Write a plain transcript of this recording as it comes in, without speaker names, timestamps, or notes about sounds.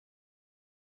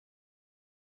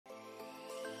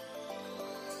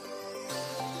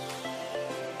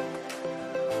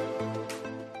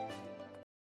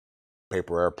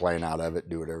paper airplane out of it,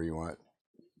 do whatever you want.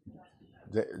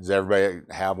 Does everybody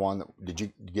have one? Did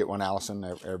you get one, Allison?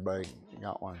 Everybody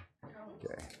got one?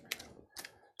 Okay.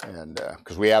 And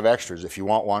because we have extras. If you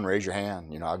want one, raise your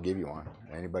hand. I'll give you one.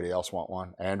 Anybody else want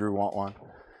one? Andrew want one?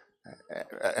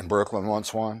 And Brooklyn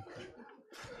wants one?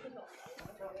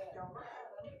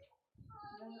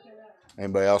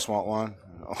 Anybody else want one?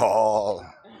 Oh,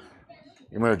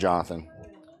 give me to Jonathan.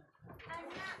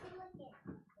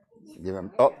 Give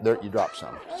him. Oh, there, you dropped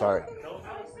some. Sorry.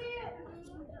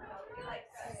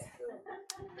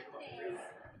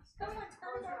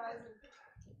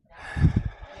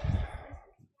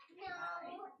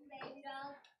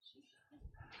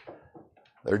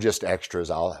 They're just extras.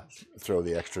 I'll throw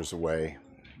the extras away.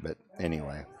 But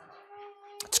anyway,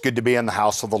 it's good to be in the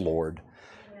house of the Lord.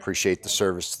 Appreciate the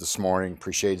service this morning.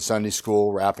 Appreciate Sunday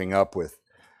school, wrapping up with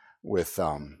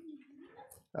the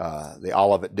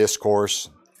Olivet Discourse.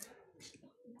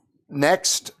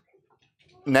 Next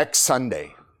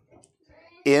Sunday,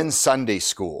 in Sunday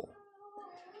school,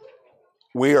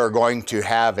 we are going to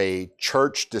have a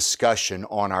church discussion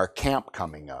on our camp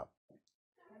coming up.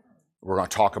 We're going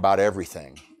to talk about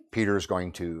everything. Peter is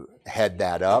going to head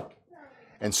that up.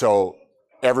 And so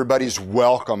everybody's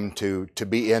welcome to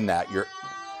be in that.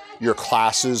 Your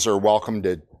classes are welcome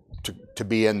to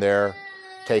be in there.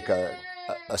 Take a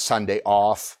Sunday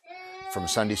off from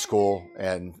Sunday school.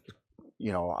 And,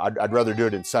 I'd rather do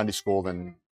it in Sunday school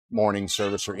than morning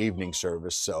service or evening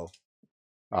service. So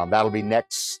that'll be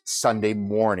next Sunday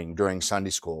morning during Sunday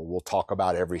school. We'll talk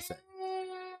about everything.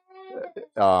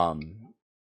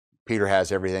 Peter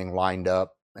has everything lined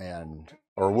up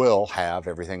or will have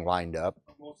everything lined up.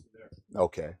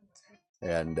 Okay.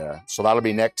 And so that'll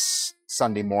be next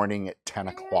Sunday morning at 10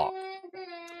 o'clock.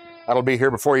 That'll be here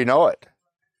before you know it.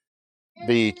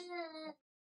 The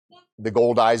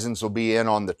Goldeisens will be in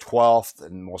on the 12th,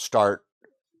 and we'll start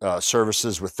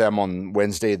services with them on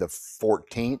Wednesday the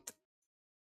 14th.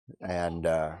 And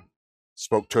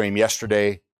spoke to him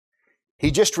yesterday. He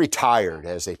just retired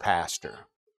as a pastor.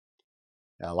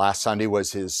 Last Sunday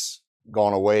was his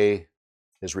going away,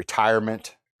 his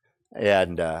retirement.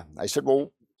 And I said,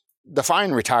 well,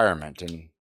 define retirement. And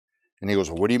he goes,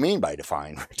 well, what do you mean by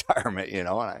define retirement?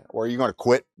 Or are you going to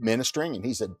quit ministering? And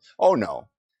he said, oh, no.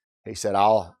 He said,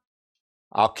 I'll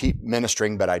keep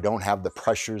ministering, but I don't have the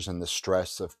pressures and the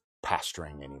stress of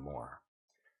pastoring anymore.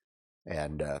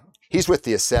 And he's with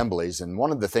the assemblies. And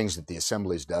one of the things that the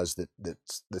assemblies does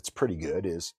that's pretty good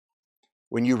is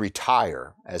when you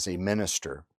retire as a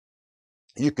minister,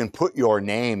 you can put your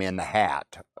name in the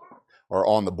hat or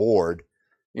on the board.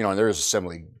 And there's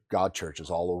Assembly God churches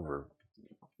all over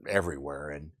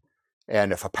everywhere.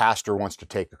 And if a pastor wants to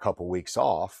take a couple weeks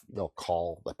off, they'll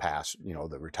call the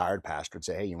the retired pastor and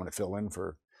say, hey, you want to fill in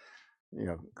for,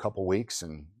 a couple weeks?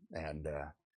 And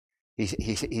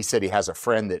he said he has a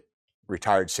friend that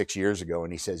retired 6 years ago,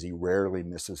 and he says he rarely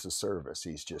misses a service.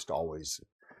 He's just always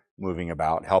moving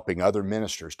about, helping other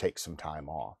ministers take some time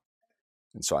off.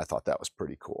 And so I thought that was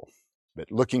pretty cool.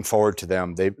 But looking forward to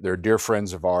them. They're dear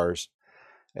friends of ours,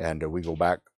 and we go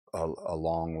back a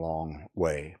long, long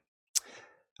way.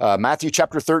 Matthew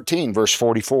chapter 13, verse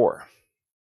 44.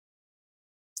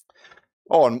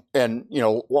 Oh, and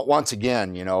once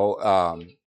again, I'm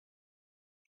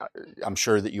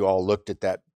sure that you all looked at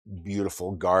that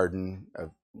beautiful garden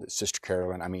of Sister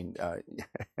Carolyn. I mean,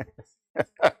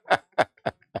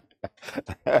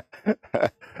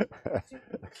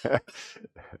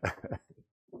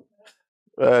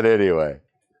 but anyway,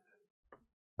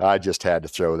 I just had to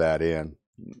throw that in.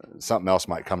 Something else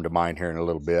might come to mind here in a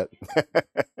little bit.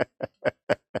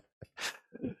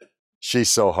 She's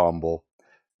so humble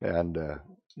and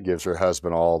gives her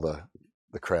husband all the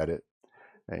credit.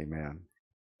 Amen.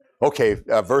 Okay,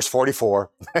 verse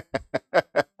 44.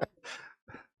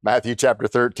 Matthew chapter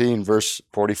 13, verse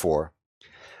 44.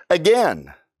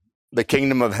 Again, the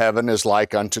kingdom of heaven is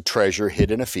like unto treasure hid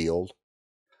in a field,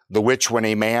 the which when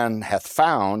a man hath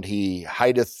found, he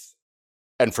hideth,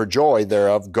 and for joy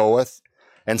thereof goeth,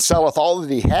 and selleth all that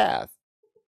he hath,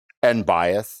 and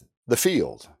buyeth the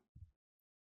field.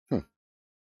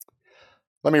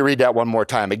 Let me read that one more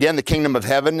time. Again, the kingdom of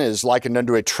heaven is likened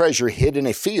unto a treasure hid in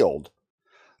a field,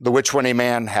 the which when a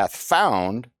man hath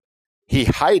found, he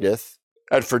hideth,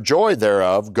 and for joy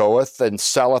thereof goeth and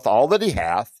selleth all that he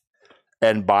hath,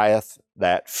 and buyeth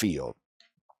that field.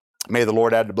 May the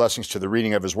Lord add the blessings to the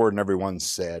reading of his word, and everyone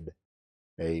said,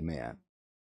 amen.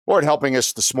 Lord, helping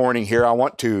us this morning here, I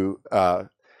want to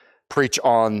preach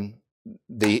on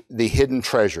the hidden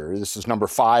treasure. This is number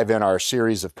 5 in our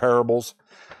series of parables.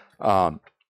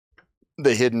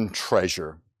 The hidden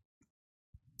treasure.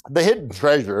 The hidden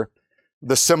treasure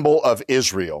the symbol of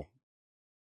Israel.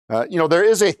 There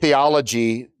is a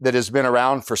theology that has been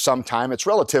around for some time. It's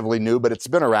relatively new, but it's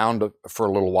been around for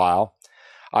a little while.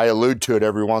 I allude to it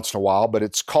every once in a while, but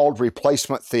it's called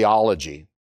replacement theology,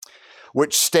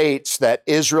 which states that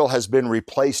Israel has been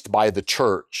replaced by the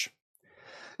church.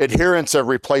 Adherents of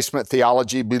replacement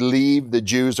theology believe the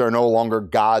Jews are no longer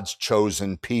God's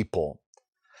chosen people,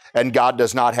 and God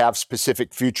does not have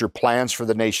specific future plans for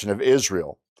the nation of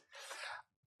Israel.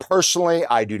 Personally,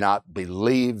 I do not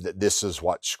believe that this is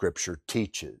what Scripture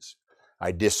teaches.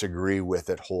 I disagree with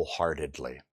it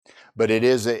wholeheartedly. But it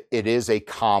is a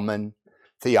common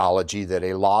theology that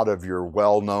a lot of your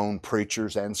well-known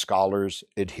preachers and scholars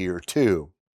adhere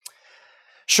to.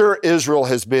 Sure, Israel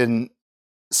has been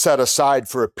set aside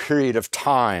for a period of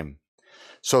time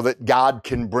so that God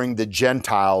can bring the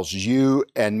Gentiles, you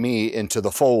and me, into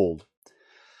the fold.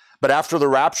 But after the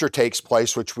rapture takes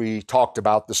place, which we talked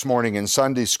about this morning in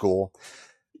Sunday school,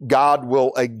 God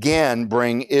will again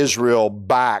bring Israel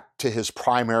back to his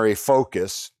primary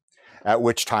focus, at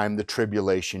which time the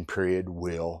tribulation period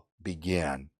will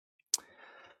begin.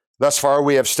 Thus far,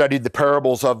 we have studied the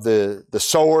parables of the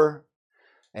sower,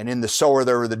 and in the sower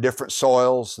there were the different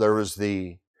soils. There was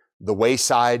the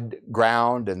wayside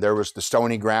ground, and there was the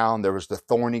stony ground, there was the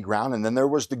thorny ground, and then there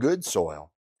was the good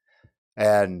soil.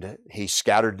 And he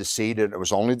scattered the seed, and it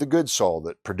was only the good soil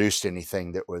that produced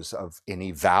anything that was of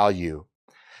any value.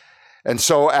 And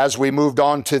so as we moved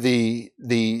on to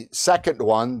the second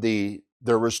one,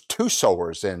 there was two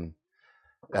sowers in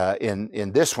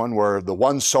this one, where the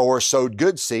one sower sowed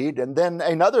good seed, and then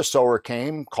another sower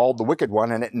came called the wicked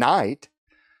one, and at night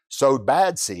sowed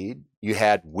bad seed. You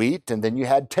had wheat, and then you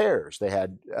had tares. They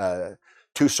had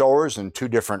two sowers and two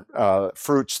different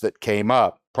fruits that came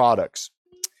up, products.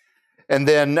 And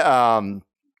then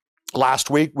last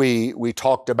week we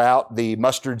talked about the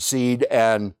mustard seed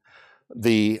and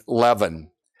the leaven.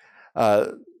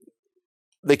 The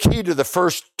key to the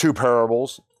first two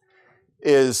parables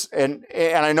is, and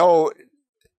I know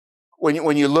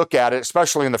when you look at it,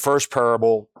 especially in the first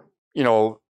parable,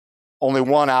 only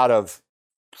one out of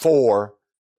four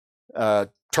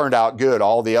turned out good.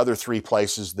 All the other three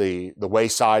places, the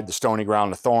wayside, the stony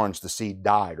ground, the thorns, the seed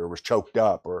died or was choked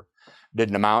up or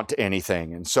didn't amount to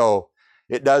anything. And so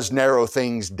it does narrow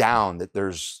things down, that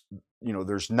there's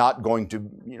not going to,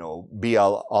 be a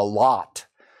lot.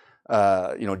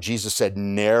 Jesus said,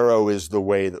 narrow is the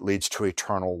way that leads to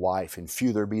eternal life, and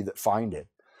few there be that find it.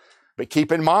 But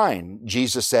keep in mind,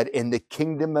 Jesus said, and the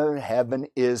kingdom of heaven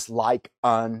is like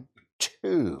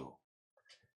unto.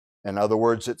 In other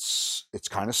words, it's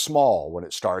kind of small when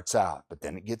it starts out, but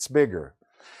then it gets bigger.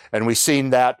 And we've seen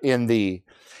that in the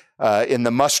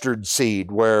mustard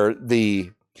seed, where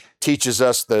teaches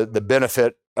us the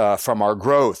benefit from our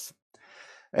growth.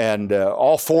 And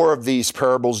all four of these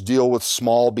parables deal with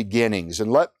small beginnings.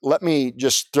 And let me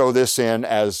just throw this in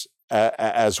as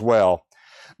well,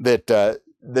 that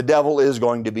the devil is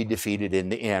going to be defeated in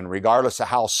the end, regardless of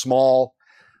how small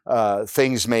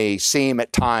things may seem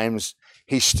at times.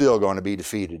 He's still going to be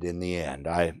defeated in the end.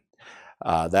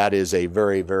 That is a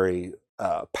very, very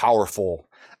powerful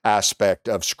aspect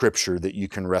of Scripture that you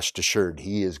can rest assured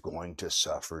he is going to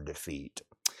suffer defeat.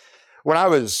 When I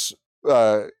was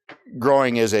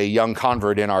growing as a young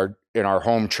convert in our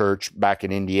home church back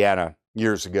in Indiana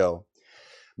years ago,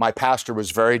 my pastor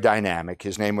was very dynamic.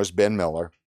 His name was Ben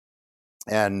Miller,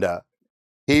 and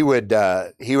he would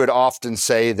often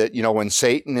say that, when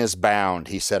Satan is bound,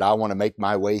 he said, I want to make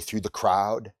my way through the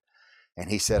crowd. And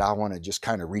he said, I want to just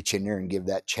kind of reach in there and give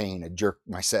that chain a jerk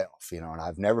myself, and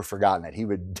I've never forgotten that. He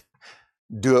would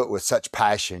do it with such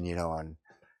passion,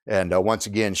 and once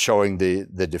again, showing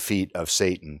the defeat of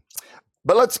Satan.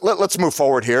 But let's move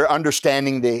forward here,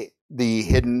 understanding the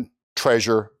hidden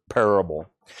treasure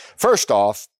parable. First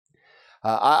off,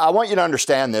 I want you to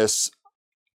understand this,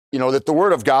 that the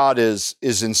Word of God is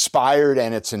inspired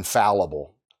and it's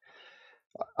infallible.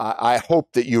 I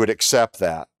hope that you would accept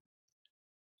that.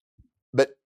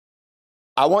 But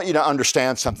I want you to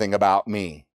understand something about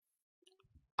me.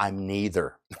 I'm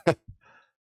neither.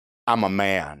 I'm a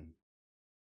man.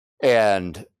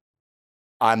 And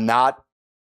I'm not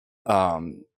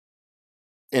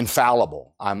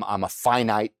infallible. I'm a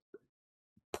finite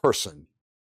person.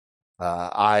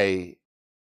 I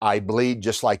bleed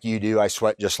just like you do. I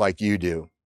sweat just like you do.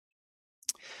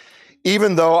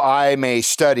 Even though I may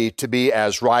study to be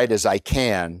as right as I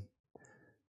can,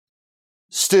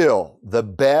 still the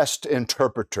best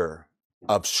interpreter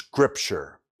of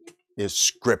Scripture is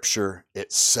Scripture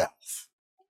itself.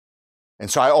 And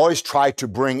so I always try to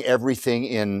bring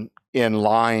everything in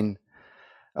line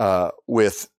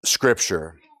with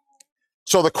Scripture.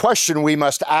 So the question we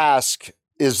must ask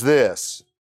is this: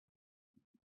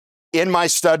 in my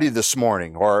study this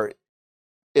morning, or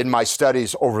in my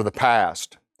studies over the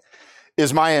past,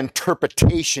 is my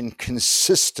interpretation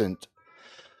consistent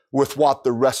with what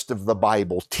the rest of the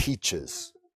Bible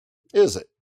teaches? Is it?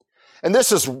 And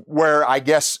this is where I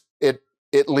guess it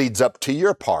leads up to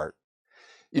your part.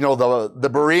 You know, the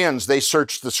Bereans, they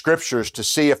searched the scriptures to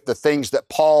see if the things that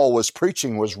Paul was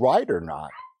preaching was right or not.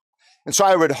 And so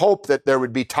I would hope that there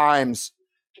would be times,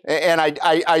 and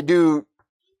I don't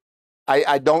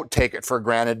take it for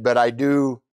granted, but I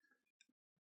do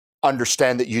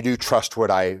understand that you do trust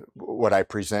what I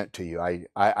present to you.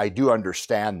 I do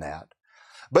understand that.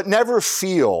 But never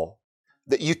feel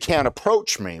that you can't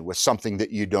approach me with something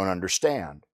that you don't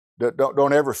understand.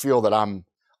 Don't ever feel that I'm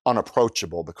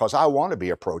unapproachable, because I want to be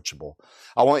approachable.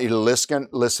 I want you to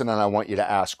listen, and I want you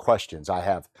to ask questions. I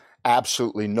have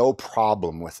absolutely no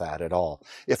problem with that at all.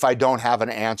 If I don't have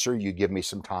an answer, you give me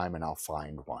some time and I'll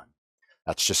find one.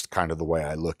 That's just kind of the way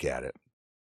I look at it.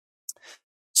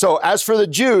 So as for the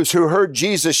Jews who heard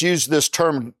Jesus use this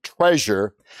term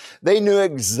treasure, they knew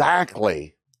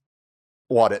exactly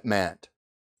what it meant.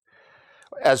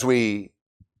 As we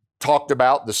talked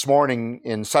about this morning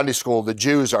in Sunday school, the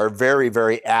Jews are very,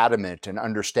 very adamant in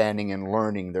understanding and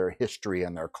learning their history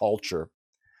and their culture.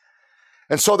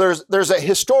 And so there's a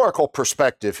historical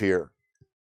perspective here.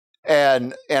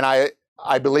 And I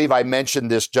believe I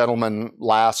mentioned this gentleman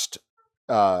last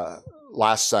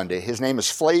Sunday. His name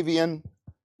is Flavian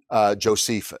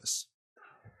Josephus.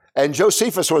 And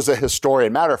Josephus was a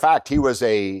historian. Matter of fact, he was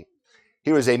a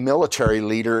military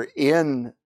leader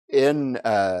in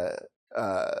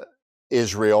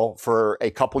Israel for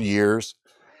a couple years,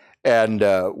 and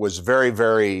was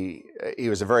he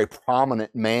was a very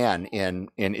prominent man in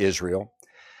Israel.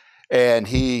 And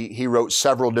he wrote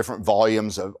several different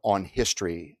volumes on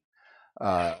history,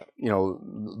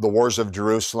 the wars of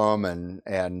Jerusalem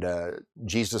and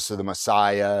Jesus of the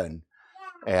Messiah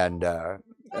and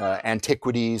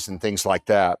antiquities and things like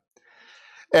that.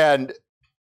 And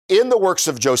in the works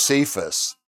of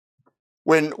Josephus,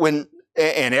 and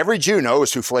every Jew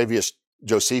knows who Flavius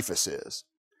Josephus is.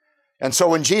 And so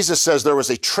when Jesus says there was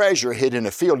a treasure hid in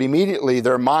a field, immediately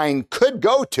their mind could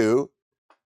go to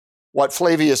what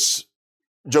Flavius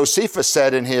Josephus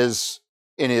said in his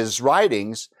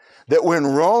writings, that when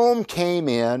Rome came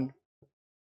in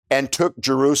and took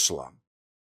Jerusalem,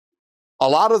 a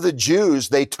lot of the Jews,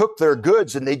 they took their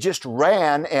goods and they just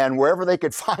ran, and wherever they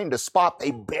could find a spot,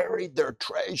 they buried their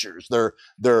treasures,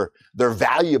 their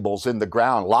valuables in the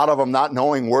ground. A lot of them not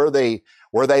knowing where they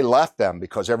left them,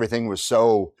 because everything was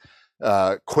so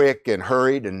quick and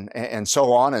hurried and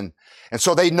so on. And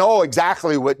so they know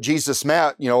exactly what Jesus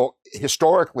meant,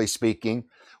 historically speaking,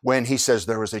 when he says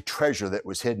there was a treasure that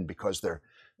was hidden, because they're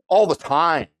all the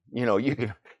time, you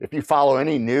can, if you follow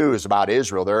any news about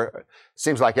Israel, there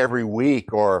seems like every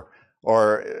week or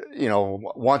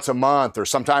once a month, or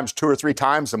sometimes 2 or 3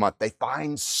 times a month, they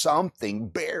find something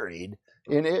buried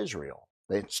in Israel.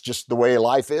 It's just the way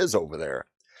life is over there.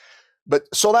 But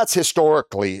so that's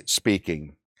historically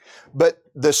speaking. But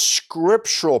the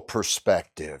scriptural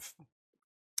perspective,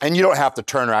 and you don't have to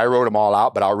turn, I wrote them all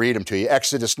out, but I'll read them to you.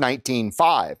 Exodus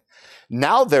 19:5.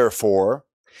 Now, therefore,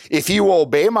 if you will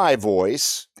obey my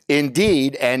voice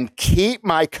indeed and keep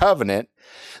my covenant,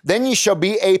 then ye shall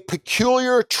be a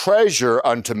peculiar treasure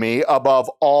unto me above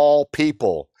all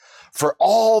people, for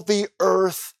all the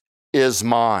earth is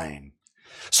mine.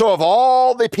 So of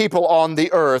all the people on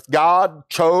the earth, God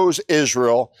chose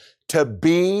Israel to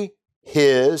be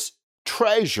his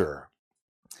treasure.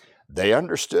 They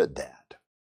understood that.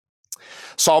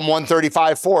 Psalm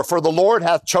 135:4, for the Lord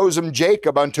hath chosen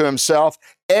Jacob unto himself,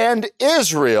 and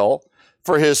Israel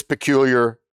for his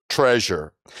peculiar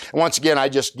treasure. And once again, I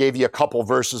just gave you a couple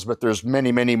verses, but there's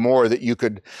many, many more that you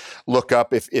could look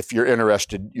up if you're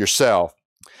interested yourself.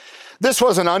 This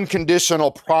was an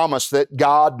unconditional promise that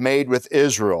God made with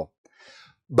Israel,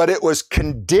 but it was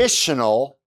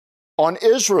conditional on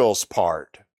Israel's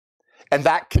part. And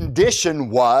that condition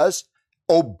was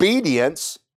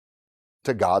obedience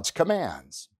to God's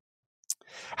commands.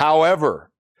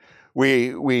 However,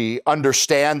 we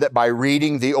understand that by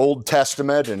reading the Old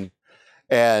Testament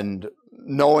and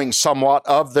knowing somewhat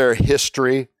of their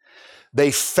history, they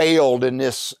failed in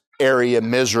this area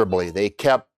miserably. They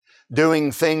kept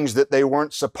doing things that they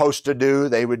weren't supposed to do.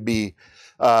 They would be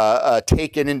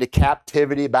taken into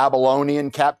captivity,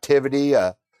 Babylonian captivity,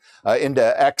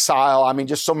 into exile. I mean,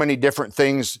 just so many different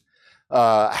things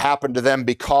happened to them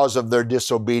because of their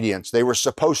disobedience. They were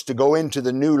supposed to go into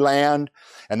the new land,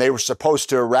 and they were supposed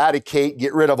to eradicate,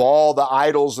 get rid of all the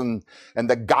idols and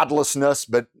the godlessness,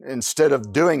 but instead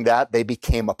of doing that, they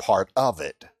became a part of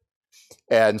it.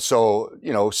 And so,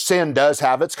 sin does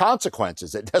have its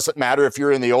consequences. It doesn't matter if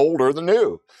you're in the old or the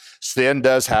new. Sin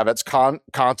does have its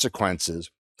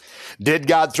consequences. Did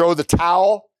God throw the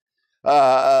towel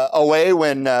away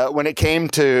when it came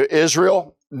to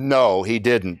Israel? No, he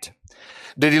didn't.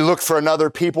 Did he look for another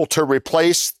people to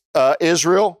replace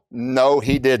Israel? No,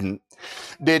 he didn't.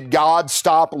 Did God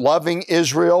stop loving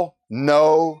Israel?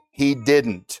 No, he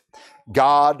didn't.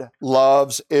 God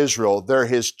loves Israel. They're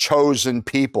his chosen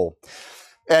people.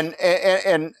 And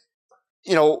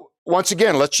once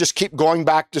again, let's just keep going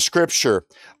back to Scripture.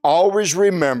 Always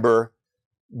remember,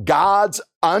 God's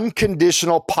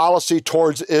unconditional policy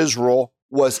towards Israel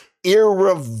was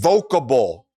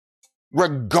irrevocable.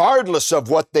 Regardless of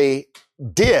what they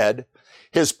did,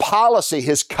 his policy,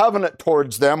 his covenant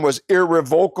towards them was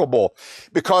irrevocable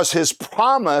because his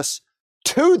promise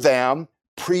to them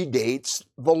predates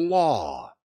the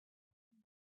law.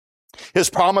 His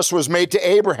promise was made to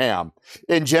Abraham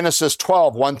in Genesis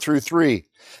 12, 1-3.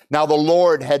 Now the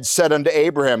Lord had said unto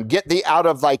Abraham, get thee out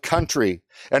of thy country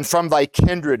and from thy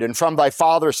kindred and from thy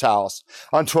father's house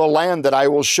unto a land that I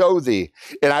will show thee.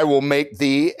 And I will make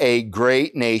thee a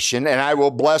great nation, and I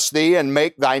will bless thee and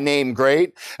make thy name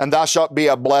great, and thou shalt be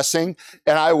a blessing.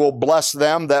 And I will bless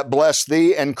them that bless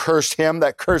thee, and curse him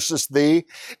that curseth thee.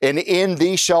 And in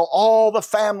thee shall all the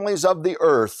families of the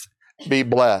earth be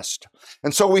blessed.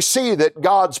 And so we see that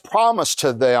God's promise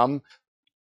to them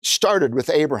started with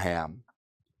Abraham,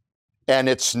 and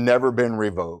it's never been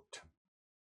revoked.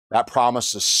 That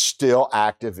promise is still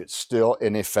active. It's still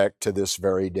in effect to this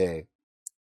very day.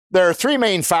 There are three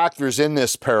main factors in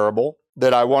this parable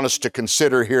that I want us to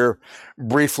consider here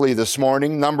briefly this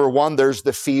morning. Number one, there's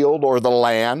the field or the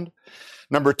land.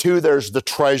 Number two, there's the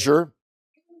treasure.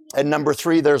 And number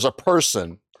three, there's a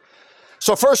person.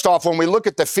 So first off, when we look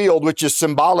at the field, which is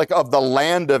symbolic of the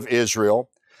land of Israel,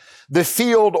 the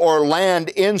field or land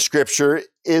in Scripture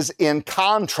is in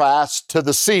contrast to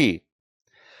the sea.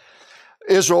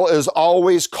 Israel is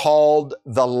always called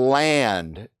the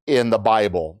land in the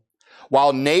Bible,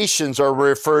 while nations are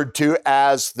referred to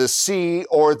as the sea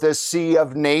or the sea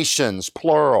of nations,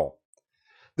 plural.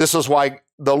 This is why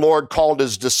the Lord called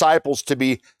his disciples to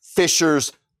be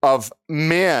fishers of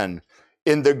men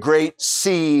in the great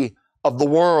sea of the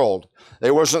world. They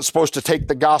wasn't supposed to take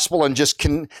the gospel and just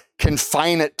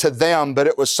confine it to them, but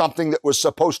it was something that was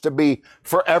supposed to be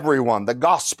for everyone. The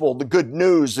gospel, the good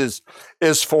news is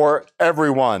for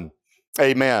everyone.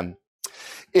 Amen.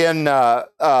 In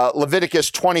Leviticus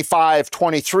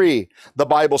 25:23, the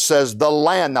Bible says the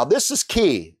land. Now this is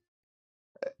key.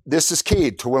 This is key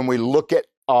to when we look at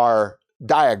our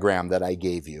diagram that I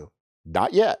gave you.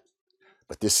 Not yet,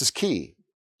 but this is key.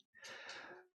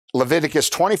 Leviticus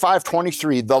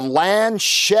 25:23, the land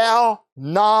shall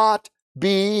not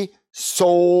be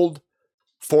sold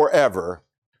forever,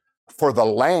 for the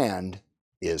land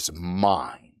is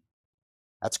mine.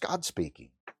 That's God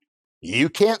speaking. You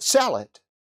can't sell it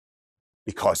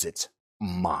because it's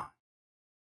mine.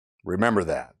 Remember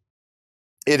that.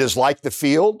 It is like the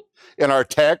field in our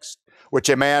text, which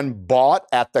a man bought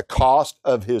at the cost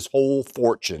of his whole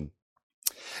fortune.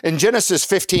 In Genesis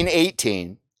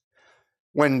 15:18,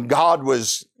 when God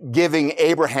was giving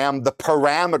Abraham the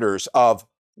parameters of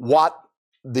what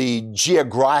the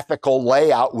geographical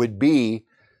layout would be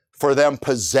for them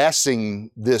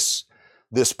possessing this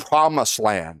promised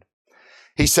land.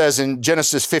 He says in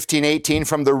Genesis 15:18,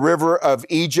 from the river of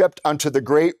Egypt unto the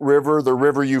great river, the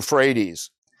river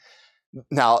Euphrates.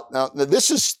 Now this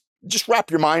is, just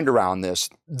wrap your mind around this.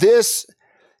 This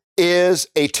is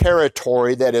a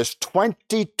territory that is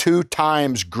 22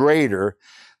 times greater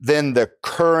than the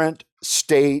current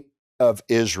state of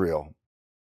Israel,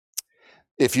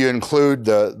 if you include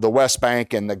the West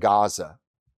Bank and the Gaza.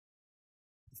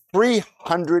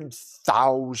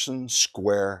 300,000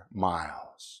 square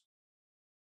miles.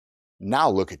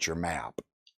 Now look at your map.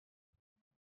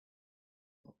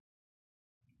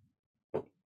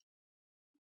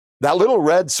 That little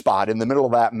red spot in the middle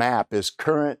of that map is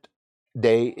current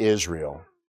day Israel.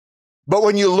 But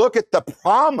when you look at the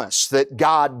promise that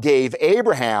God gave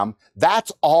Abraham,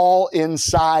 that's all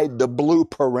inside the blue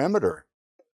perimeter.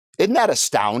 Isn't that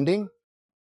astounding?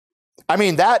 I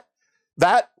mean, that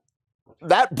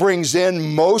brings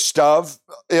in most of,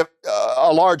 a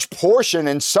large portion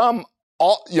and some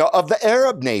of the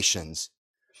Arab nations.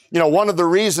 One of the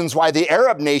reasons why the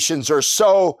Arab nations are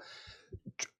so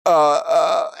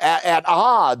at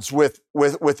odds with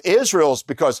Israel's,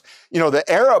 because, the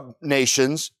Arab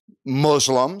nations,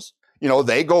 Muslims,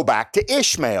 they go back to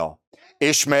Ishmael.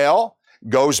 Ishmael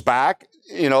goes back,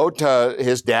 to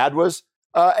his dad was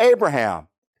Abraham.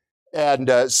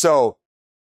 And so,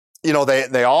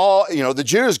 they all, the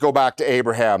Jews go back to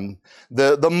Abraham.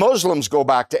 The Muslims go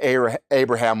back to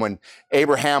Abraham when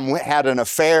Abraham had an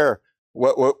affair.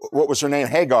 What was her name?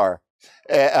 Hagar.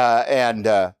 And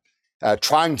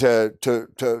trying to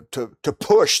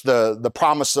push the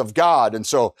promise of God. And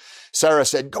so Sarah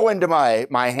said, go into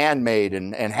my handmaid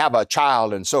and have a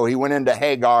child. And so he went into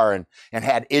Hagar and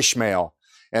had Ishmael.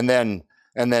 And then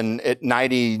at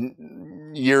 90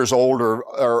 years old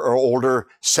or older,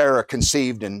 Sarah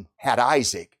conceived and had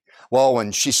Isaac. Well,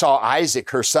 when she saw Isaac,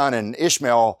 her son, and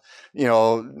Ishmael,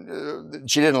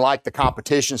 she didn't like the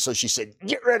competition. So she said,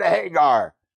 get rid of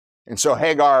Hagar. And so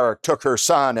Hagar took her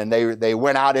son, and they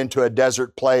went out into a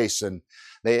desert place. And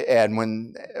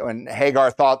when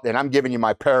Hagar thought, and I'm giving you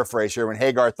my paraphrase here, when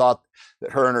Hagar thought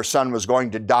that her and her son was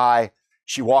going to die,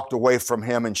 she walked away from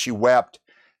him and she wept.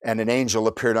 And an angel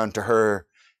appeared unto her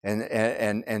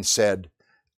and said,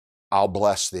 I'll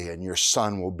bless thee, and your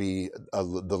son will be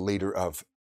the leader of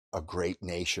a great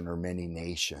nation or many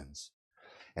nations.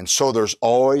 And so there's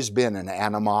always been an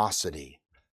animosity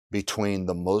between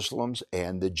the Muslims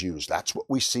and the Jews. That's what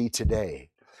we see today.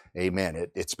 Amen.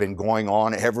 It's been going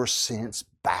on ever since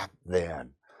back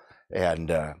then.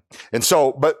 And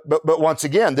so, but once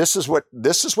again, this is what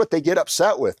they get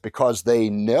upset with, because they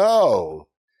know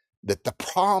that the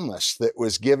promise that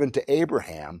was given to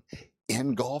Abraham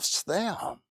engulfs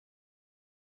them.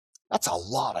 That's a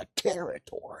lot of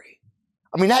territory.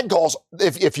 I mean, that goes,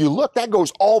 if you look, that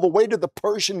goes all the way to the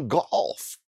Persian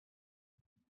Gulf.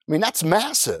 I mean, that's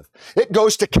massive. It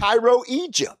goes to Cairo,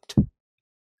 Egypt,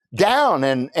 down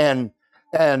and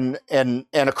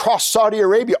across Saudi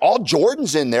Arabia. All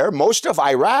Jordan's in there, most of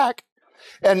Iraq,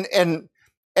 and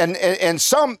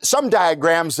some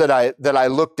diagrams that I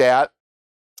looked at,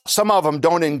 some of them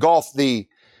don't engulf the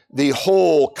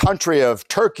whole country of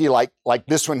Turkey like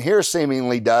this one here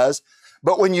seemingly does.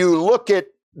 But when you look at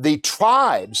the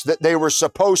tribes that they were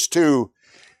supposed to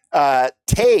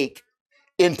take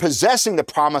in possessing the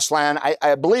promised land,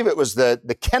 I believe it was the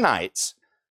Kenites.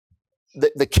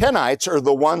 The Kenites are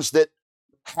the ones that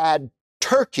had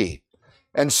Turkey.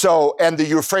 And the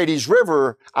Euphrates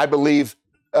River, I believe,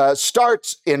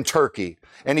 starts in Turkey.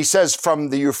 And he says from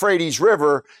the Euphrates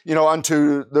River,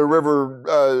 unto the river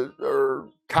or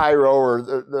Cairo, or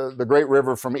the great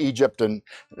river from Egypt. And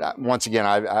once again,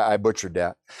 I butchered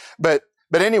that. But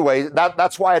anyway,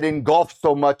 that's why it engulfed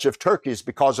so much of Turkey, is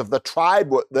because of the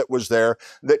tribe that was there,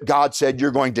 that God said,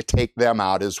 you're going to take them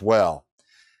out as well.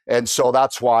 And so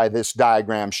that's why this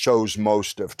diagram shows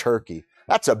most of Turkey.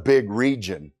 That's a big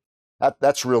region.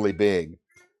 That's really big.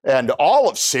 And all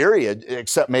of Syria,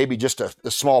 except maybe just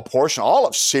a small portion, all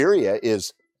of Syria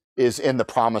is in the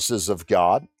promises of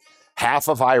God. Half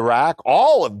of Iraq,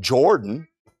 all of Jordan,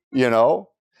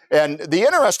 And the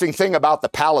interesting thing about the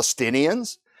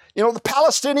Palestinians, the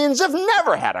Palestinians have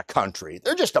never had a country.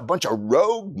 They're just a bunch of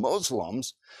rogue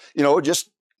Muslims,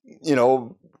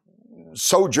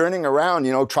 sojourning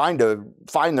around, trying to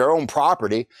find their own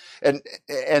property. And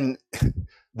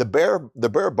the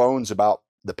bare bones about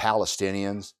the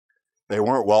Palestinians, they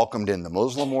weren't welcomed in the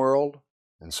Muslim world.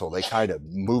 And so they kind of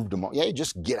moved them on. Yeah,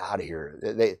 just get out of here.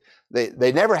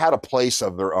 They never had a place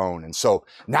of their own. And so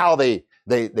now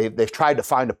they've tried to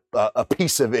find a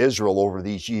piece of Israel over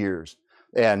these years.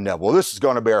 And this is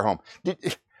going to bear home.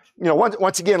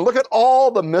 Once again, look at all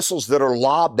the missiles that are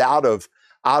lobbed out of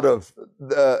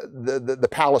the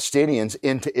Palestinians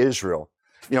into Israel.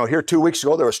 Here 2 weeks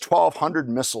ago, there was 1,200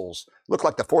 missiles. Looked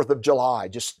like the 4th of July,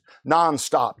 just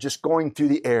nonstop, just going through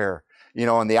the air.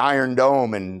 And the Iron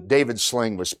Dome and David's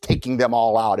sling was taking them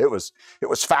all out. It was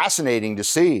fascinating to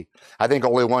see. I think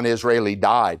only one Israeli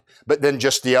died. But then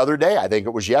just the other day, I think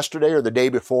it was yesterday or the day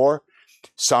before,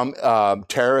 some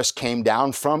terrorists came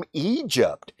down from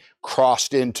Egypt,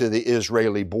 crossed into the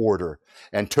Israeli border,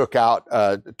 and took out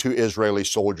 2 Israeli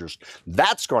soldiers.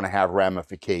 That's going to have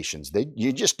ramifications.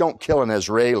 You just don't kill an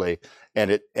Israeli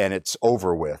and it's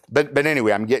over with. But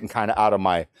anyway, I'm getting kind of out of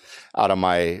my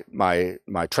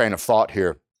train of thought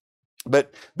here.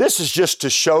 But this is just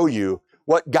to show you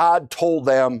what God told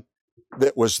them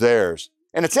that was theirs.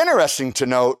 And it's interesting to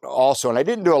note also, and I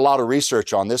didn't do a lot of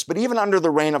research on this, but even under the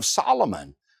reign of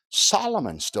Solomon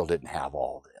still didn't have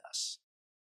all this.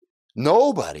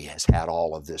 Nobody has had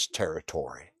all of this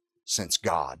territory since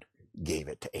God gave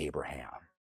it to Abraham.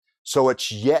 So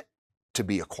it's yet to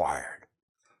be acquired.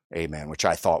 Amen, which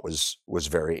I thought was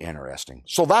very interesting.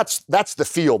 So that's the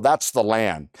field, that's the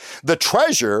land. The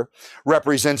treasure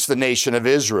represents the nation of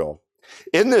Israel.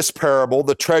 In this parable,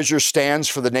 the treasure stands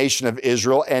for the nation of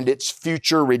Israel and its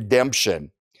future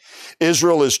redemption.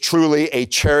 Israel is truly a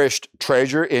cherished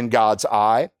treasure in God's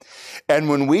eye. And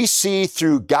when we see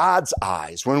through God's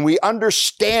eyes, when we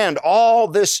understand all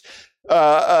this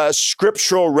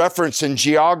scriptural reference and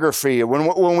geography,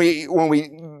 when we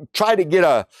try to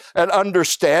get an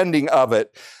understanding of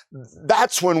it,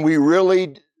 that's when we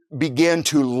really begin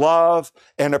to love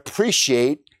and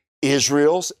appreciate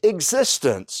Israel's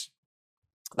existence.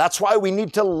 That's why we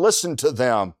need to listen to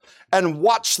them and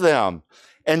watch them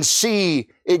and see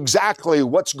exactly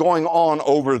what's going on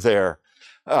over there.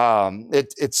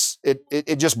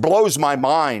 It just blows my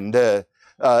mind, the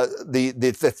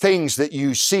things that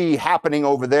you see happening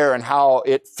over there and how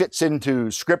it fits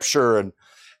into Scripture,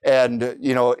 and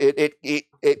you know,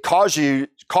 it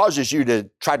causes you to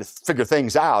try to figure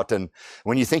things out. And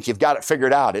when you think you've got it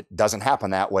figured out, it doesn't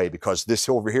happen that way, because this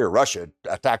over here, Russia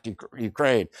attacked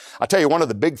Ukraine. I'll tell you, one of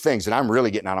the big things, and I'm really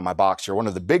getting out of my box here, one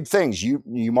of the big things, you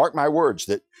mark my words,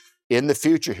 that in the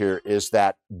future here is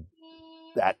that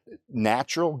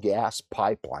natural gas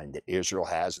pipeline that Israel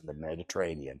has in the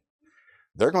Mediterranean.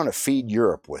 They're going to feed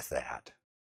Europe with that.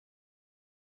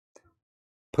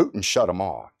 Putin shut them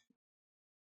off,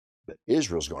 but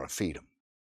Israel's going to feed them.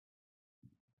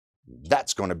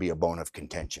 That's going to be a bone of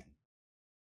contention.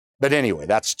 But anyway,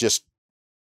 that's just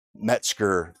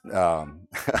Metzger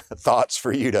thoughts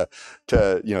for you to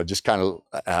just kind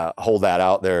of hold that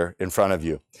out there in front of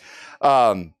you.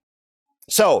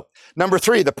 So, number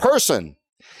 3, the person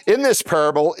in this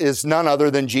parable is none other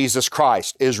than Jesus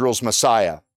Christ, Israel's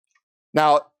Messiah.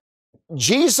 Now,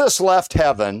 Jesus left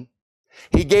heaven.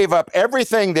 He gave up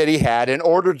everything that he had in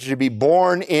order to be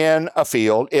born in a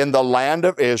field in the land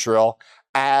of Israel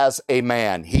as a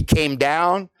man. He came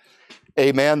down,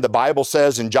 amen. The Bible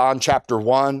says in John chapter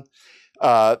 1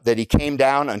 that he came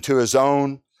down unto his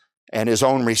own, and his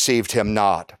own received him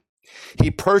not. He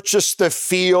purchased the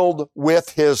field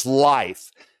with his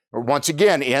life. Once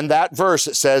again, in that verse,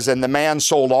 it says, and the man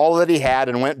sold all that he had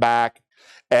and went back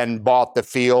and bought the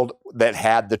field that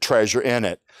had the treasure in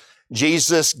it.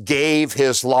 Jesus gave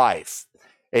his life,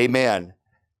 amen,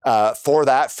 for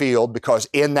that field, because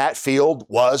in that field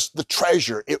was the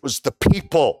treasure. It was the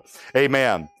people,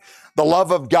 amen. The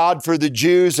love of God for the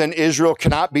Jews and Israel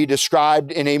cannot be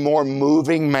described in a more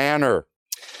moving manner.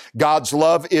 God's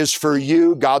love is for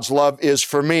you. God's love is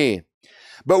for me.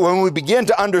 But when we begin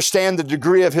to understand the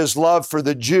degree of his love for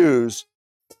the Jews,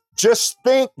 just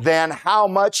think then how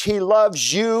much he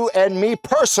loves you and me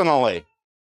personally.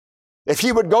 If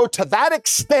he would go to that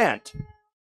extent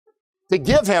to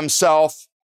give himself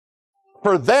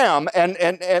for them, and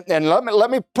let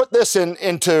me put this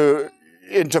into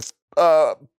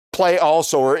play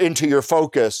also, or into your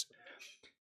focus.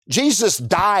 Jesus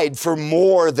died for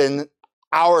more than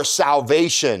our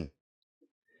salvation.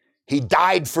 He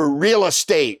died for real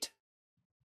estate.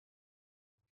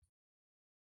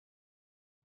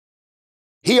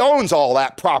 He owns all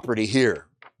that property here.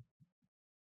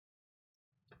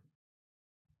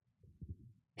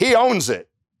 He owns it.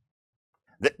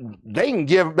 They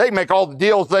make all the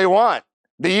deals they want.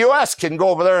 The U.S. can go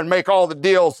over there and make all the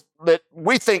deals that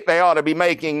we think they ought to be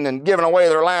making and giving away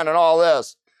their land and all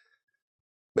this.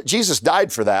 But Jesus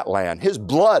died for that land. His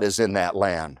blood is in that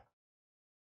land.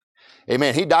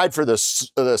 Amen. He died for the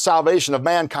salvation of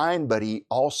mankind, but he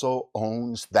also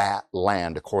owns that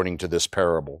land, according to this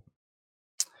parable.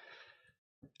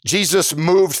 Jesus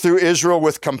moved through Israel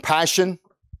with compassion.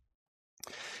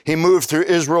 He moved through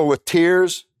Israel with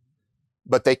tears,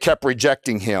 but they kept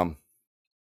rejecting him.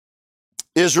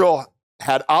 Israel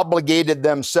had obligated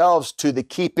themselves to the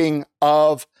keeping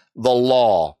of the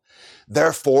law.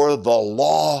 Therefore, the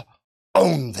law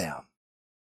owned them.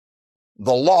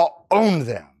 The law owned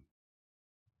them.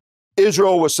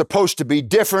 Israel was supposed to be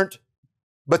different,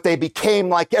 but they became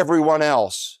like everyone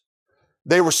else.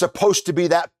 They were supposed to be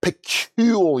that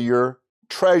peculiar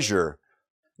treasure.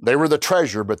 They were the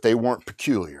treasure, but they weren't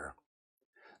peculiar.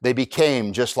 They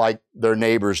became just like their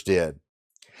neighbors did.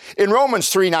 In Romans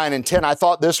 3, 9, and 10, I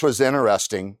thought this was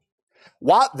interesting.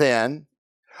 What then?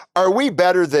 Are we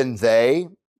better than they?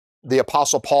 The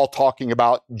Apostle Paul talking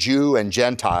about Jew and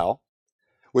Gentile,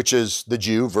 which is the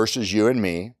Jew versus you and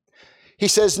me. He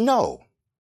says, no,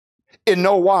 in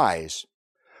no wise.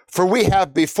 For we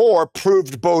have before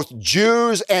proved both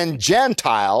Jews and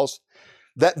Gentiles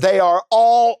that they are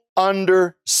all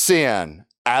under sin.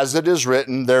 As it is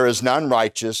written, there is none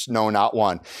righteous, no, not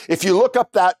one. If you look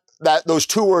up those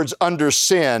two words, under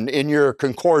sin, in your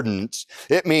concordance,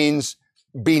 it means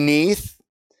beneath,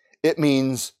 it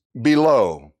means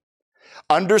below.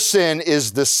 Under sin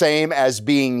is the same as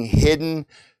being hidden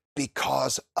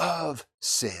because of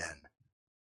sin.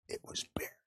 It was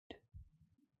buried.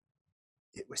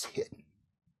 It was hidden.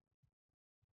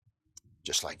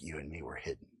 Just like you and me were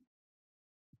hidden.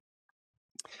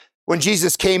 When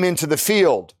Jesus came into the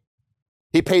field,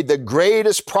 he paid the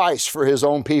greatest price for his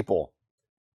own people.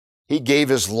 He gave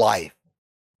his life.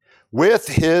 With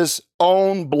his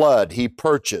own blood, he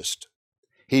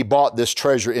bought this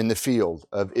treasure in the field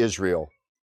of Israel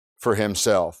for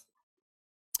himself.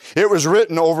 It was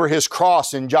written over his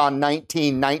cross in John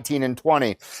 19 and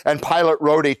 20. And Pilate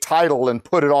wrote a title and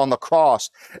put it on the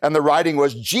cross. And the writing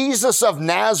was, Jesus of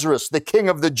Nazareth, the King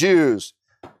of the Jews.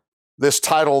 This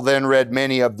title then read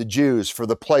many of the Jews, for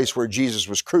the place where Jesus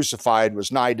was crucified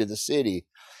was nigh to the city.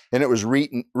 And it was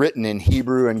written in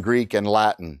Hebrew and Greek and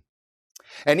Latin.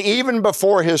 And even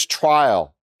before his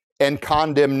trial and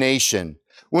condemnation,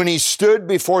 when he stood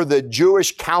before the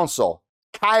Jewish council,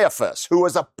 Caiaphas, who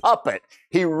was a puppet,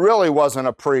 he really wasn't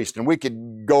a priest, and we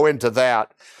could go into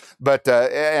that, but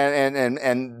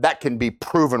and that can be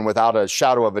proven without a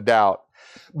shadow of a doubt.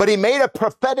 But he made a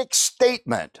prophetic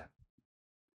statement.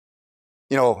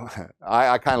 You know,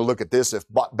 I kind of look at this: if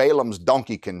Balaam's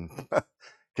donkey can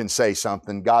say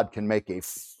something, God can make a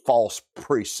false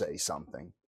priest say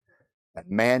something. And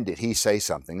man, did he say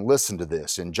something. Listen to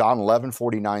this in John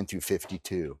 11:49 through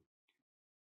 52.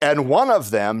 And one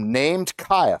of them, named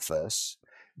Caiaphas,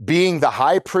 being the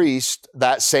high priest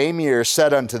that same year,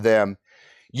 said unto them,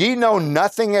 Ye know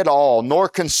nothing at all, nor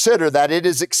consider that it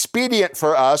is expedient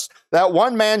for us that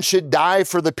one man should die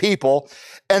for the people,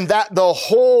 and that the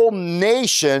whole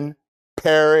nation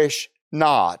perish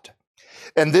not.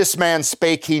 And this man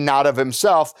spake he not of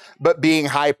himself, but being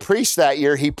high priest that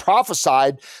year, he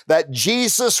prophesied that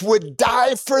Jesus would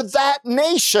die for that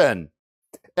nation,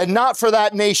 and not for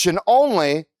that nation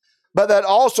only, but that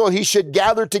also he should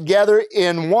gather together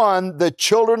in one the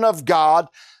children of God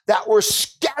that were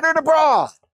scattered abroad.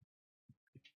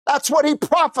 That's what he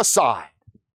prophesied.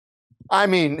 I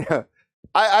mean,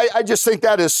 I just think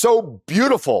that is so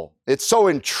beautiful. It's so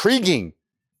intriguing.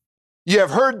 You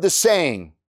have heard the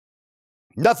saying,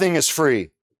 nothing is free.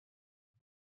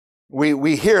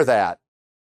 We hear that,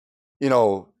 you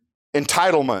know,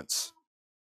 entitlements,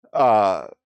 you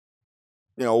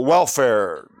know,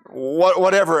 welfare,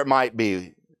 whatever it might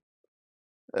be.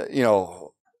 You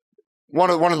know, one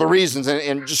of the reasons,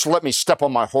 and just let me step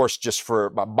on my horse just for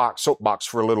my soapbox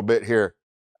for a little bit here,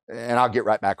 and I'll get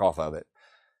right back off of it.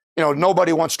 You know,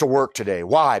 nobody wants to work today.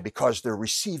 Why? Because they're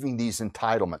receiving these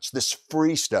entitlements, this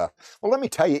free stuff. Well, let me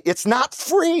tell you, it's not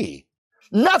free.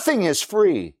 Nothing is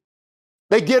free.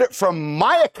 They get it from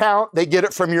my account. They get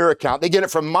it from your account. They get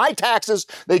it from my taxes.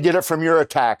 They get it from your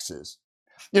taxes.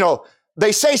 You know,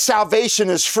 they say salvation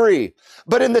is free,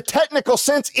 but in the technical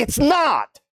sense, it's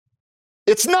not.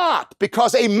 It's not,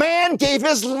 because a man gave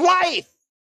his life.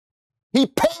 He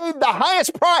paid the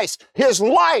highest price, his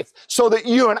life, so that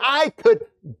you and I could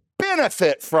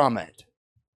benefit from it.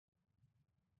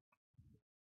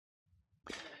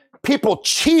 People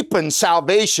cheapen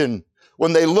salvation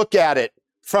when they look at it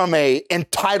from an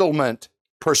entitlement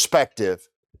perspective.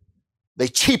 They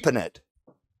cheapen it.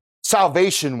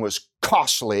 Salvation was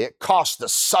costly. It cost the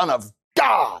Son of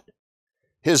God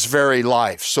his very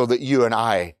life so that you and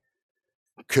I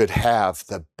could have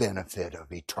the benefit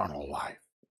of eternal life.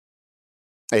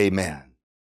 Amen.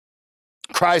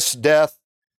 Christ's death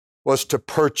was to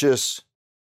purchase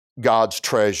God's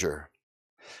treasure.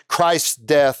 Christ's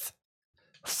death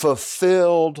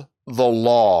fulfilled the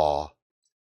law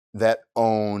that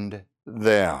owned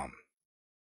them.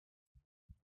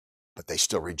 But they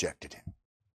still rejected him.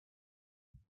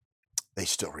 They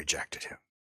still rejected him.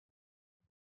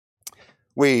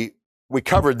 We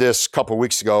covered this a couple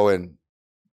weeks ago in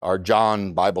our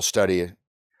John Bible study,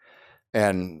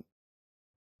 and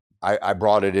I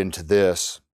brought it into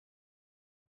this.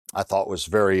 I thought was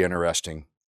very interesting.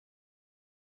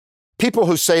 People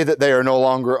who say that they are no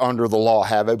longer under the law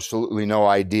have absolutely no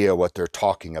idea what they're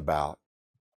talking about.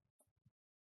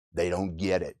 They don't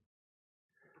get it.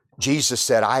 Jesus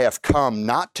said, I have come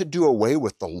not to do away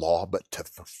with the law, but to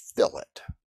fulfill it.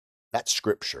 That's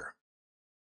Scripture.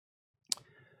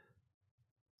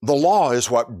 The law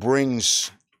is what brings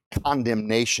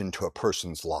condemnation to a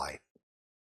person's life.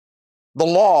 The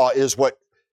law is what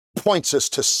points us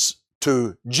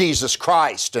to Jesus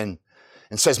Christ and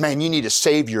and says, man, you need a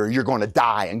savior, you're going to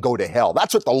die and go to hell.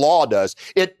 That's what the law does.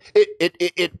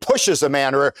 It pushes a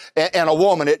man and a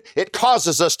woman. It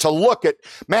causes us to look at,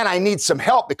 man, I need some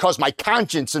help because my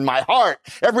conscience and my heart,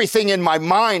 everything in my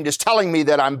mind is telling me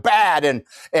that I'm bad and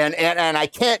I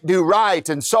can't do right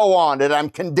and so on, and I'm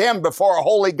condemned before a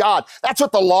holy God. That's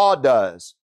what the law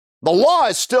does. The law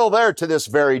is still there to this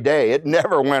very day. It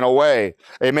never went away.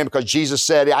 Amen. Because Jesus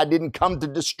said, I didn't come to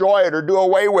destroy it or do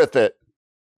away with it.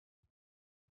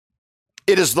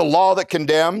 It is the law that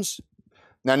condemns.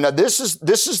 Now this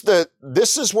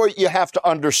is what you have to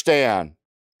understand.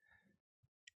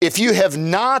 If you have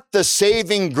not the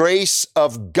saving grace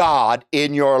of God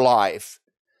in your life,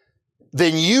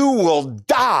 then you will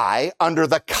die under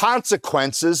the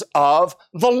consequences of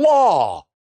the law.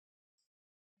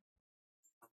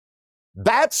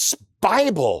 That's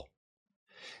Bible.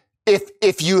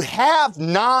 If you have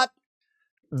not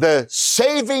the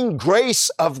saving grace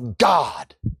of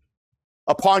God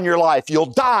upon your life, you'll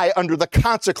die under the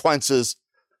consequences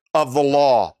of the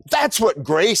law. That's what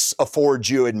grace affords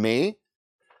you and me.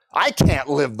 I can't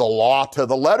live the law to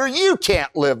the letter. You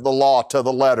can't live the law to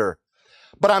the letter.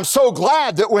 But I'm so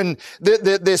glad that when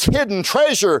this hidden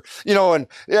treasure, and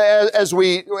as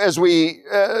we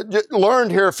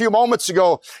learned here a few moments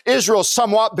ago, Israel's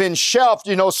somewhat been shelved,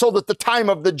 so that the time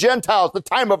of the Gentiles, the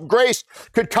time of grace,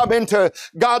 could come into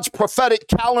God's prophetic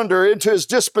calendar, into his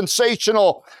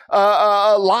dispensational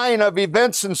line of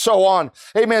events and so on.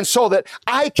 Amen. So that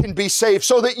I can be saved,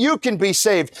 so that you can be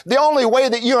saved. The only way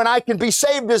that you and I can be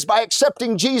saved is by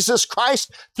accepting Jesus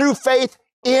Christ through faith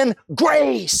in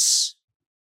grace.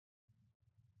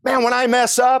 Man, when I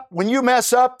mess up, when you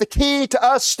mess up, the key to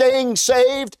us staying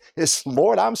saved is,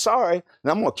 Lord, I'm sorry,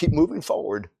 and I'm going to keep moving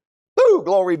forward. Woo,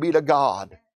 glory be to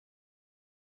God.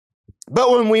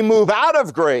 But when we move out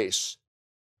of grace,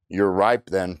 you're ripe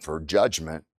then for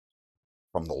judgment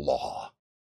from the law,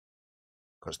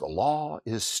 because the law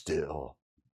is still.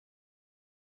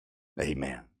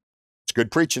 Amen. It's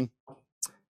good preaching.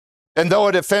 And though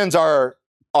it offends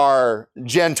our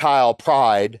Gentile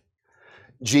pride,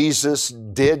 Jesus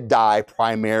did die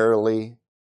primarily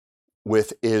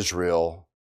with Israel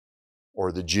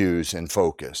or the Jews in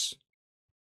focus.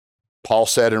 Paul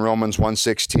said in Romans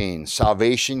 1:16,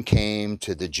 salvation came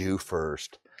to the Jew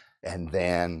first and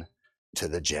then to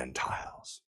the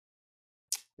Gentiles.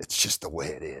 It's just the way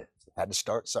it is. It had to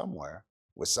start somewhere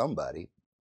with somebody.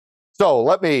 So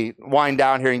let me wind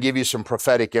down here and give you some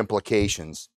prophetic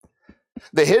implications.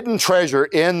 The hidden treasure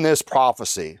in this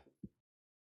prophecy,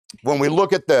 when we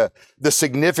look at the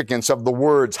significance of the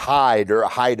words hide or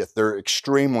hideth, they're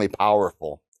extremely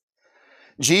powerful.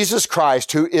 Jesus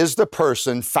Christ, who is the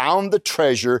person, found the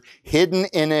treasure hidden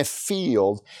in a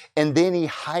field, and then he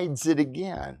hides it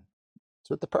again. That's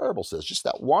what the parable says, just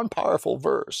that one powerful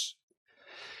verse.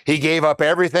 He gave up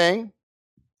everything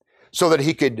so that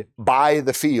he could buy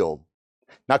the field.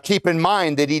 Now keep in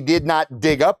mind that he did not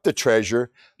dig up the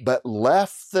treasure, but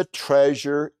left the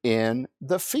treasure in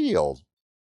the field.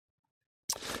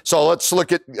 So let's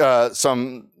look at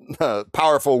some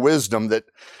powerful wisdom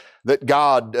that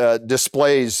God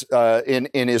displays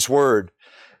in his word.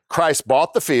 Christ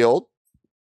bought the field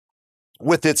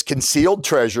with its concealed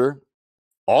treasure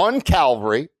on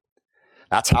Calvary.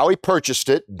 That's how he purchased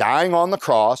it, dying on the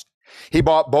cross. He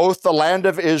bought both the land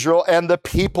of Israel and the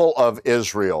people of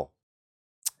Israel.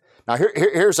 Now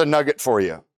here's a nugget for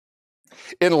you.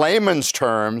 In layman's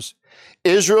terms,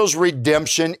 Israel's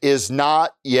redemption is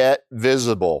not yet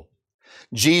visible.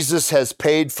 Jesus has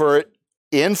paid for it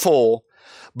in full,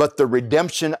 but the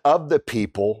redemption of the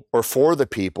people, or for the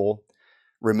people,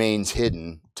 remains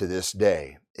hidden to this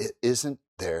day. It isn't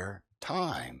their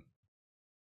time.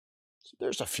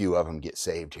 There's a few of them get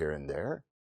saved here and there,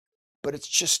 but it's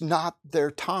just not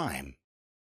their time.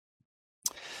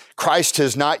 Christ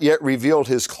has not yet revealed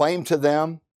his claim to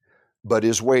them, but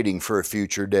is waiting for a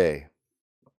future day.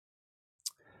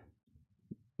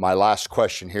 My last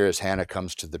question here as Hannah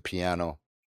comes to the piano.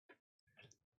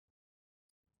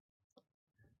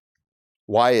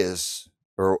 Why is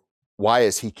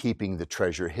he keeping the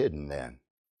treasure hidden then?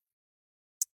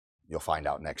 You'll find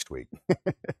out next week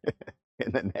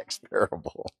in the next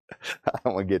parable. I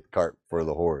don't want to get the cart before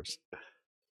the horse.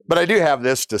 But I do have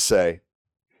this to say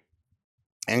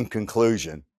in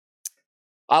conclusion.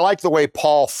 I like the way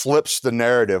Paul flips the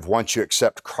narrative once you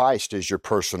accept Christ as your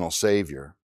personal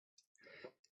Savior.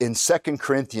 In 2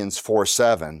 Corinthians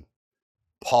 4:7,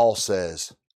 Paul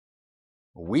says,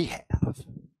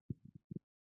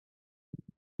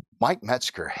 Mike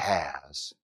Metzger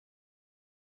has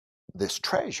this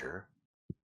treasure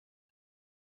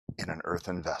in an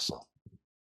earthen vessel.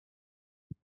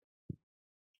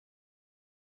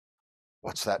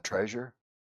 What's that treasure?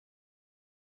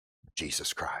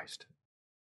 Jesus Christ.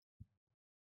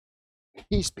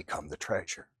 He's become the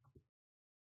treasure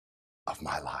of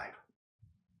my life.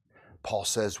 Paul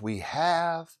says we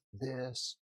have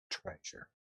this treasure.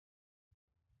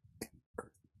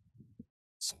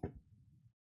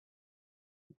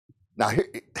 Now,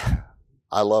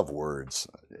 I love words.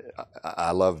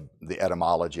 I love the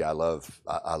etymology. I love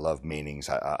meanings.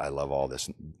 I love all this.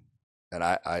 And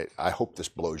I hope this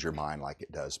blows your mind like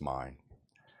it does mine.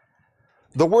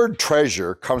 The word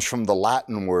treasure comes from the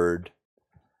Latin word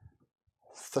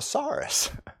thesaurus,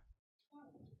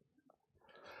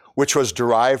 which was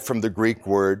derived from the Greek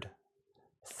word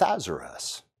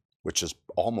thesaurus, which is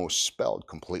almost spelled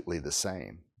completely the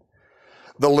same.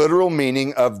 The literal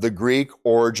meaning of the Greek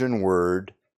origin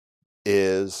word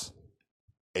is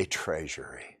a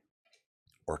treasury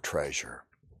or treasure,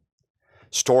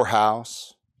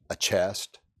 storehouse, a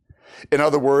chest. In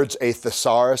other words, a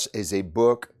thesaurus is a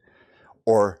book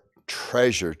or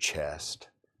treasure chest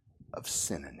of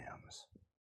synonyms.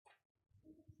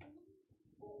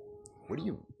 What do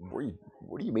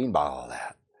you mean by all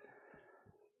that?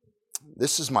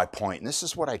 This is my point, and this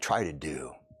is what I try to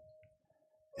do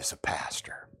as a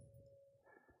pastor.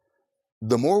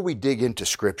 The more we dig into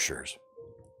scriptures,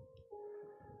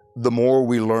 the more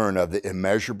we learn of the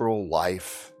immeasurable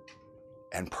life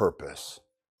and purpose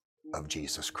of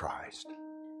Jesus Christ.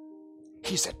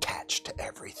 He's attached to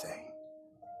everything.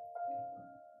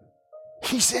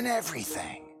 He's in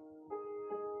everything.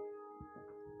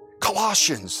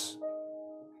 Colossians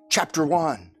chapter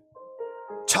 1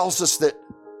 tells us that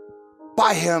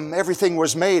by him everything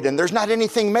was made, and there's not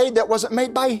anything made that wasn't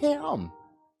made by him.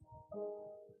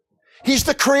 He's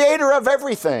the creator of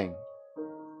everything.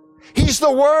 He's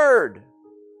the Word,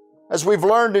 as we've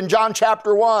learned in John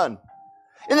chapter 1.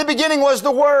 In the beginning was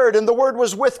the Word, and the Word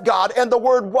was with God, and the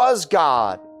Word was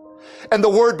God. And the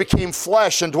Word became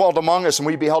flesh and dwelt among us, and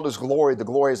we beheld his glory. The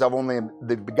glory is of only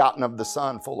the begotten of the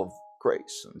Son, full of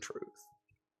grace and truth.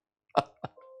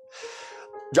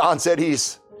 John said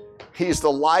he's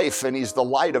the life and he's the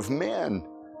light of men.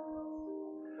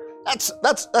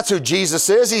 That's who Jesus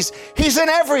is. He's in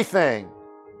everything.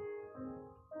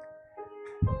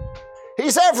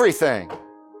 He's everything.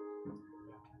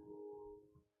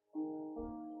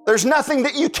 There's nothing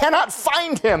that you cannot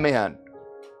find him in.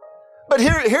 But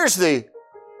here's the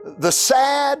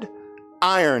sad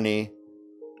irony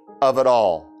of it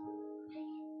all.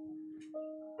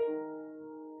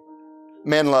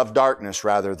 Men love darkness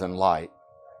rather than light.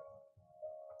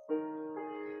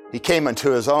 He came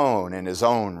unto his own, and his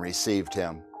own received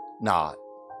him not.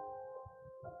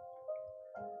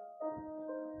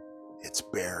 It's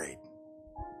buried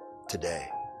today.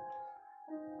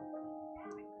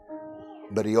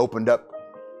 But he opened up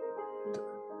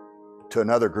to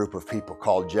another group of people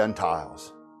called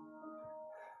Gentiles.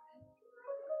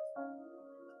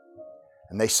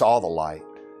 And they saw the light,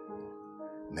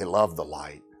 and they loved the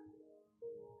light.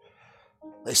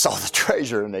 They saw the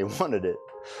treasure, and they wanted it.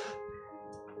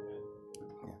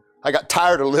 I got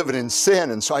tired of living in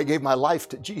sin, and so I gave my life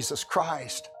to Jesus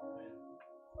Christ.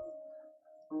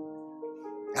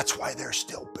 That's why they're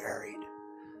still buried,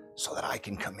 so that I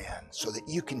can come in, so that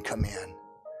you can come in,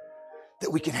 that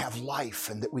we can have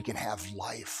life, and that we can have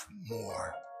life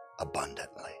more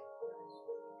abundantly.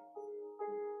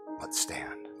 Let's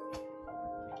stand.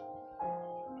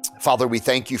 Father, we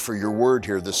thank you for your word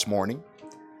here this morning.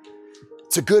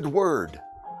 It's a good word.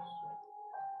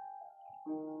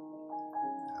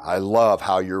 I love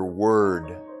how your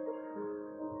word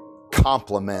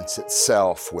complements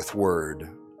itself with word.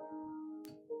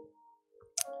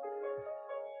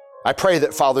 I pray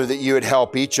that, Father, that you would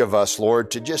help each of us,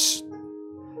 Lord, to just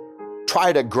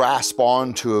try to grasp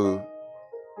on to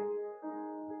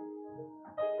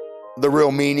the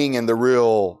real meaning and the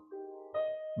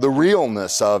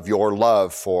realness of your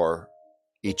love for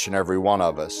each and every one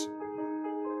of us.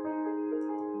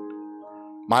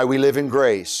 Might we live in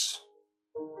grace.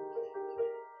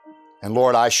 And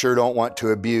Lord, I sure don't want to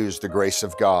abuse the grace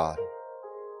of God.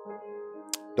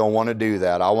 Don't want to do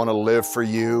that. I want to live for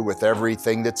you with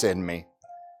everything that's in me.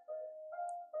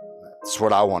 That's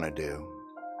what I want to do.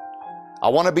 I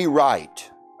want to be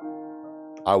right.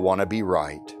 I want to be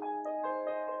right.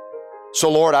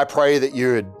 So Lord, I pray that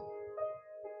you would,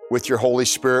 with your Holy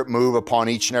Spirit, move upon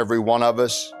each and every one of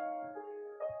us.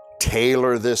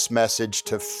 Tailor this message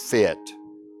to fit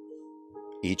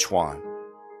each one.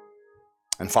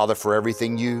 And Father, for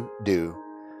everything you do,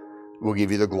 we'll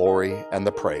give you the glory and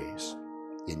the praise.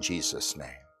 In Jesus' name,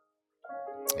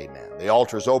 amen. The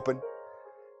altar is open.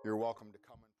 You're welcome to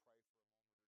come.